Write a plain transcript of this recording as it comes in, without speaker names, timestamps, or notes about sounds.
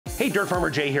Hey,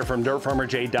 DirtFarmerJay here from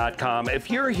DirtFarmerJay.com. If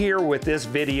you're here with this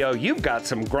video, you've got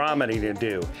some grommeting to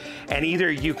do. And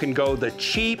either you can go the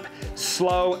cheap,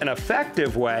 slow, and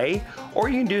effective way, or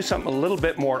you can do something a little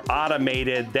bit more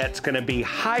automated that's gonna be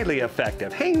highly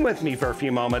effective. Hang with me for a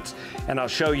few moments, and I'll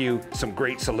show you some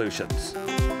great solutions.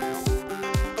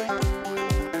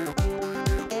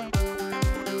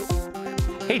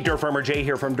 Hey, DirtFarmerJay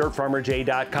here from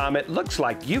DirtFarmerJay.com. It looks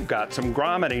like you've got some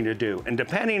grommeting to do, and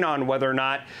depending on whether or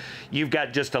not you've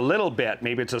got just a little bit,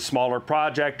 maybe it's a smaller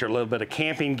project or a little bit of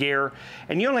camping gear,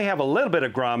 and you only have a little bit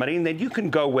of grommeting, then you can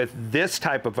go with this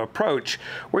type of approach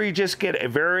where you just get a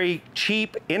very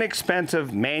cheap,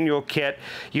 inexpensive manual kit.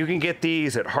 You can get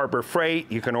these at Harbor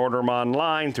Freight. You can order them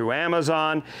online through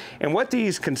Amazon, and what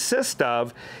these consist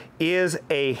of is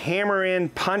a hammer-in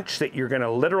punch that you're going to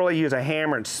literally use a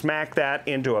hammer and smack that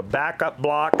into a backup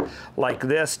block like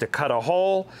this to cut a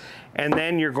hole. And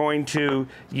then you're going to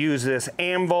use this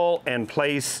anvil and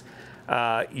place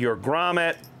your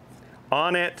grommet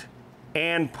on it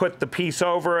and put the piece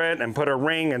over it and put a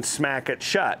ring and smack it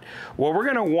shut. Well, we're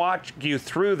going to walk you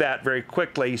through that very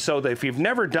quickly so that if you've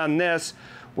never done this,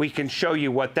 we can show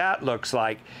you what that looks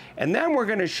like. And then we're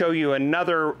going to show you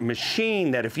another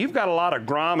machine that if you've got a lot of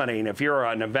grommeting, if you're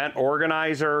an event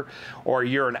organizer or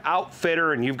you're an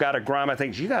outfitter and you've got a grommet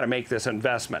things, you got to make this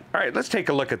investment. All right, let's take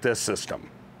a look at this system.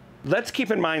 Let's keep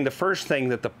in mind the first thing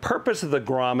that the purpose of the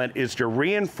grommet is to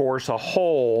reinforce a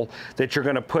hole that you're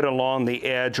going to put along the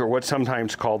edge, or what's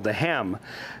sometimes called the hem.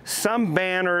 Some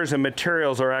banners and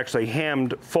materials are actually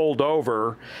hemmed fold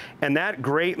over, and that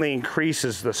greatly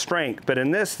increases the strength. But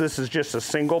in this is just a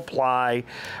single ply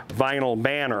vinyl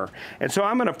banner. And so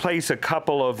I'm going to place a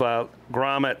couple of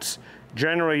grommets.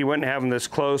 Generally, you wouldn't have them this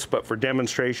close, but for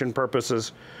demonstration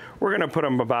purposes, we're going to put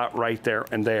them about right there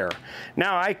and there.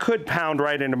 Now, I could pound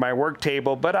right into my work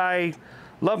table, but I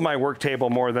love my work table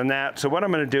more than that. So what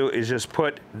I'm going to do is just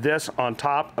put this on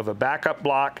top of a backup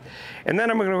block, and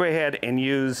then I'm going to go ahead and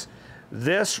use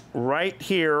this right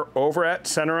here over at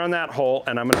center on that hole,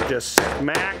 and I'm going to just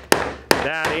smack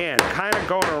that in, kind of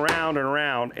going around and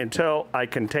around until I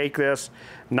can take this,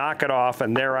 knock it off,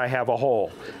 and there I have a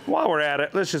hole. While we're at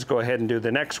it, let's just go ahead and do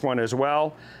the next one as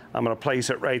well. I'm going to place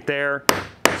it right there,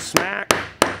 smack,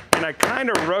 and I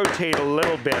kind of rotate a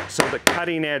little bit so the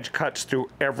cutting edge cuts through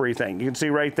everything. You can see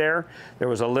right there, there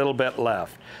was a little bit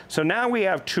left. So now we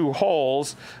have two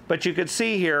holes, but you can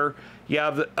see here, you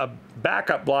have a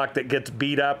backup block that gets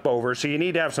beat up over, so you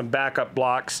need to have some backup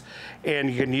blocks, and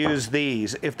you can use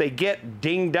these. If they get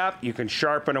dinged up, you can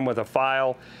sharpen them with a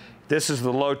file. This is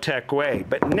the low-tech way.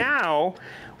 But now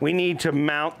we need to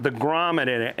mount the grommet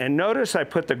in it. And notice I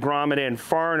put the grommet in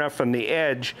far enough from the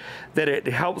edge that it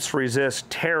helps resist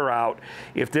tear out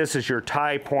if this is your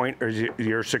tie point or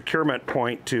your securement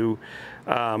point to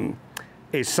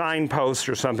a signpost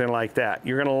or something like that.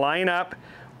 You're gonna line up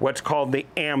what's called the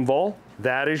anvil.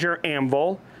 That is your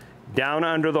anvil down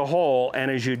under the hole.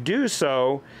 And as you do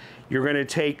so, you're gonna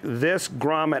take this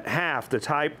grommet half, the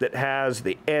type that has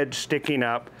the edge sticking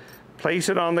up, place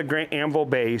it on the anvil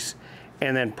base,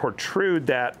 and then protrude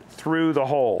that through the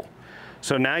hole.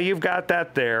 So now you've got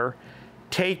that there.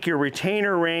 Take your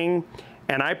retainer ring,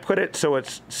 and I put it so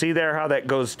it's, see there how that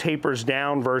goes tapers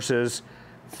down versus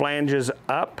flanges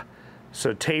up?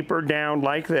 So taper down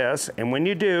like this, and when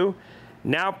you do,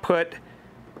 now put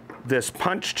this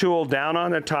punch tool down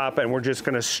on the top, and we're just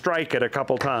gonna strike it a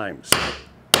couple times.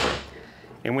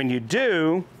 And when you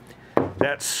do,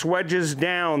 that swedges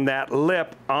down that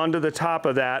lip onto the top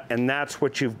of that, and that's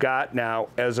what you've got now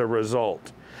as a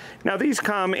result. Now these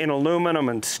come in aluminum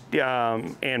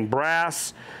and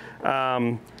brass.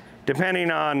 Depending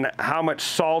on how much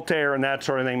salt air and that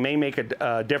sort of thing may make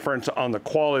a difference on the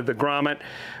quality of the grommet,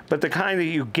 but the kind that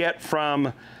you get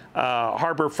from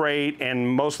Harbor Freight and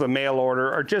most of the mail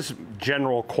order are just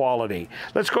general quality.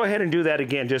 Let's go ahead and do that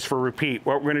again just for repeat.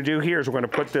 What we're going to do here is we're going to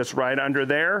put this right under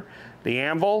there, the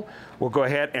anvil. We'll go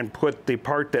ahead and put the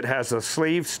part that has the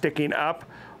sleeve sticking up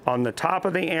on the top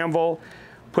of the anvil,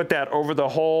 put that over the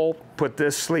hole, put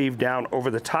this sleeve down over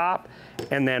the top,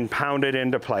 and then pound it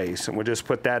into place. And we'll just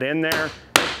put that in there,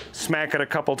 smack it a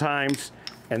couple times,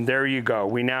 and there you go.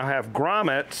 We now have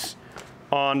grommets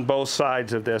on both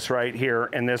sides of this right here,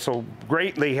 and this will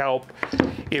greatly help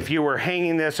if you were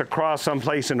hanging this across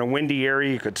someplace in a windy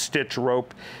area. You could stitch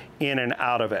rope in and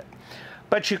out of it.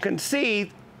 But you can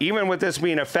see, even with this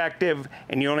being effective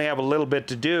and you only have a little bit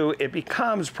to do, it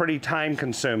becomes pretty time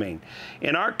consuming.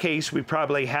 In our case, we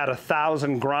probably had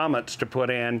 1,000 grommets to put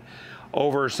in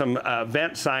over some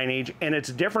event signage, and it's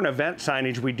different event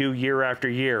signage we do year after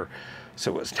year.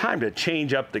 So it's time to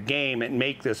change up the game and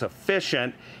make this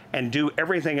efficient and do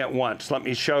everything at once. Let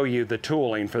me show you the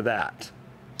tooling for that.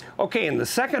 Okay, and the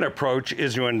second approach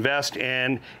is to invest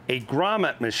in a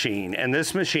grommet machine, and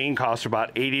this machine costs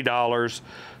about $80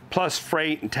 plus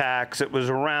freight and tax. It was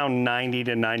around $90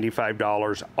 to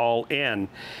 $95 all in,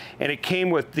 and it came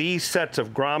with these sets of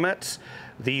grommets,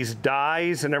 these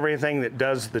dies and everything that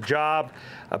does the job,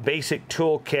 a basic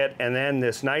tool kit, and then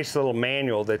this nice little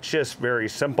manual that's just very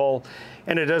simple,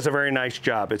 and it does a very nice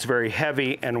job. It's very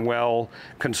heavy and well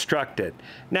constructed.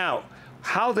 Now,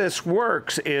 how this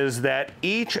works is that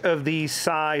each of these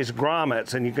size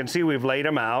grommets, and you can see we've laid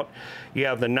them out, you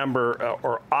have the number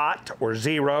or aught or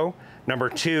 0, number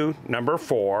 2, number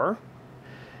 4,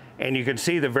 and you can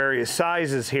see the various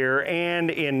sizes here, and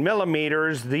in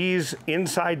millimeters, these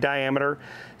inside diameter,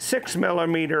 6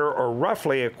 millimeter or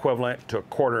roughly equivalent to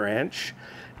 1/4 inch.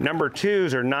 Number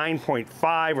 2s are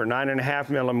 9.5 or 9.5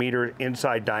 millimeter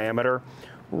inside diameter,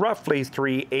 roughly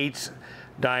 3/8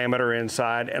 diameter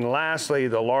inside. And lastly,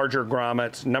 the larger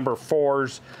grommets, number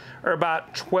 4s, are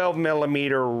about 12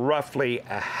 millimeter, roughly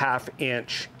a 1/2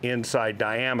 inch inside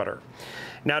diameter.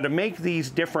 Now, to make these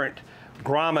different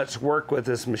grommets work with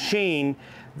this machine,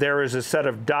 there is a set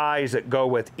of dies that go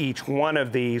with each one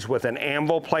of these, with an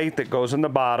anvil plate that goes in the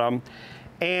bottom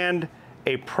and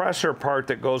a presser part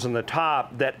that goes in the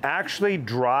top that actually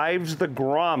drives the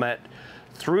grommet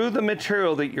through the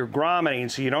material that you're grommeting,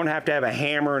 so you don't have to have a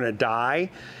hammer and a die.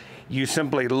 You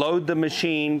simply load the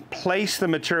machine, place the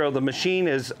material. The machine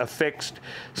is affixed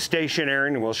stationary,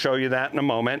 and we'll show you that in a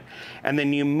moment. And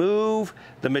then you move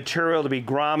the material to be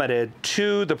grommeted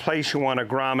to the place you want to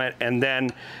grommet, and then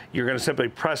you're going to simply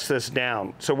press this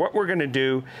down. So what we're going to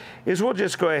do is we'll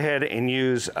just go ahead and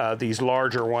use these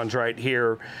larger ones right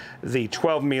here, the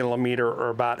 12 millimeter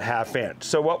or about 1/2 inch.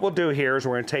 So what we'll do here is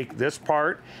we're going to take this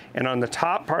part, and on the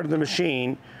top part of the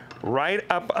machine, right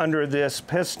up under this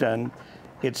piston,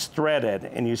 it's threaded,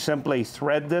 and you simply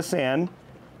thread this in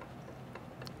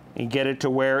and get it to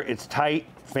where it's tight,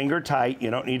 finger tight. You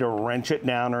don't need to wrench it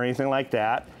down or anything like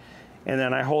that. And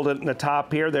then I hold it in the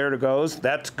top here, there it goes,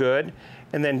 that's good.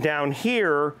 And then down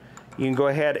here, you can go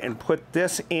ahead and put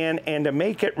this in, and to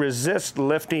make it resist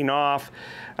lifting off,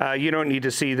 you don't need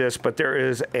to see this, but there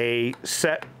is a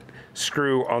set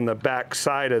screw on the back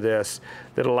side of this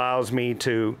that allows me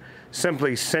to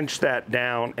simply cinch that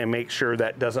down and make sure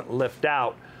that doesn't lift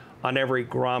out on every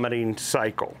grommeting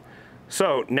cycle.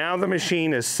 So now the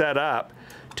machine is set up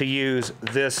to use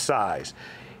this size.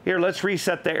 Here, let's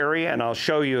reset the area and I'll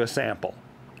show you a sample.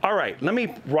 All right, let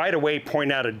me right away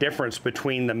point out a difference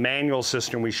between the manual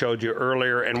system we showed you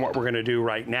earlier and what we're going to do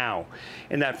right now.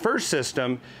 In that first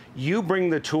system, you bring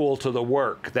the tool to the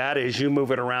work. That is, you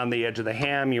move it around the edge of the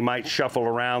hem. You might shuffle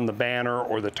around the banner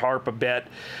or the tarp a bit,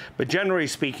 but generally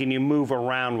speaking, you move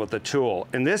around with the tool.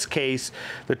 In this case,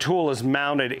 the tool is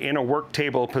mounted in a work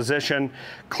table position,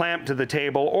 clamped to the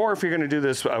table, or if you're going to do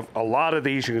this, a lot of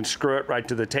these, you can screw it right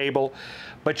to the table.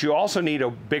 But you also need a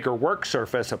bigger work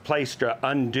surface, a place to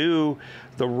undo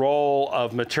the roll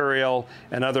of material,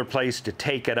 another place to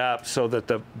take it up so that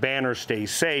the banner stays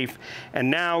safe.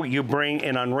 And now you bring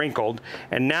in unwrinkled,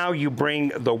 and now you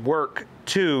bring the work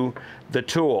to the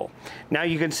tool. Now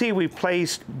you can see we've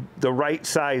placed the right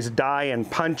size die and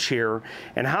punch here,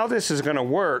 and how this is going to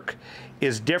work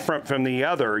is different from the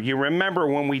other. You remember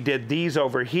when we did these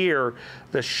over here,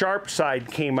 the sharp side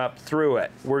came up through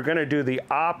it. We're going to do the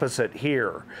opposite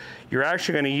here. You're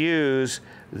actually going to use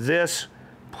this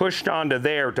pushed onto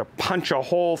there to punch a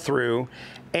hole through,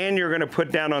 and you're going to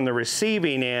put down on the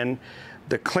receiving end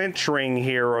the clinch ring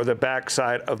here, or the back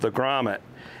side of the grommet.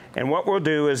 And what we'll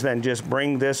do is then just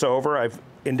bring this over. I've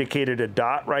indicated a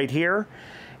dot right here,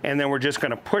 and then we're just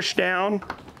going to push down.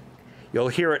 You'll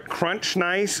hear it crunch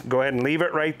nice. Go ahead and leave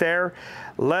it right there.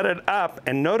 Let it up,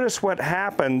 and notice what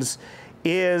happens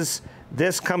is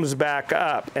this comes back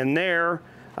up, and there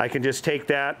I can just take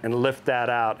that and lift that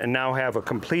out, and now have a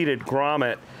completed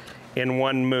grommet in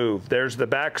one move. There's the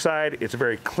back side. It's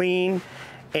very clean,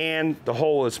 and the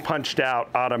hole is punched out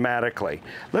automatically.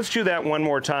 Let's do that one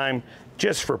more time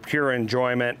just for pure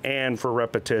enjoyment and for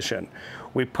repetition.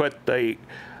 We put the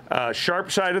sharp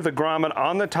side of the grommet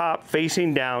on the top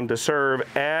facing down to serve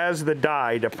as the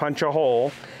die to punch a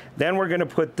hole. Then we're going to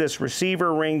put this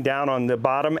receiver ring down on the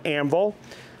bottom anvil,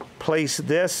 place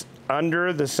this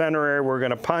under the center area we're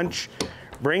going to punch,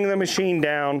 bring the machine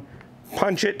down,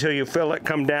 punch it till you feel it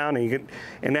come down,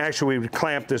 and actually we would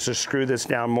clamp this or screw this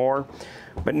down more.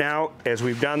 But now, as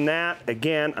we've done that,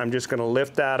 again, I'm just going to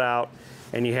lift that out,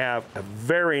 and you have a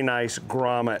very nice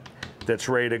grommet that's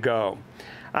ready to go.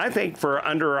 I think for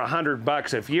under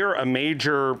 $100, if you're a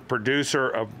major producer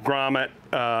of grommet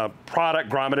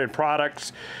grommeted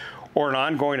products, or an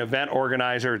ongoing event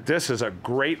organizer, this is a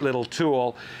great little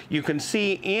tool. You can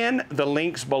see in the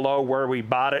links below where we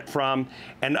bought it from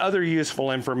and other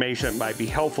useful information that might be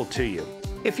helpful to you.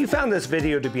 If you found this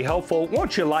video to be helpful,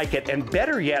 won't you like it, and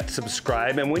better yet,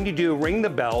 subscribe, and when you do, ring the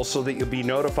bell so that you'll be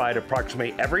notified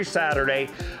approximately every Saturday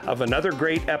of another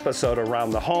great episode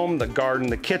around the home, the garden,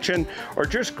 the kitchen, or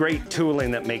just great tooling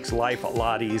that makes life a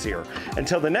lot easier.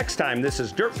 Until the next time, this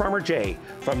is Dirt Farmer Jay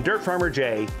from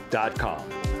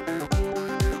DirtFarmerJay.com.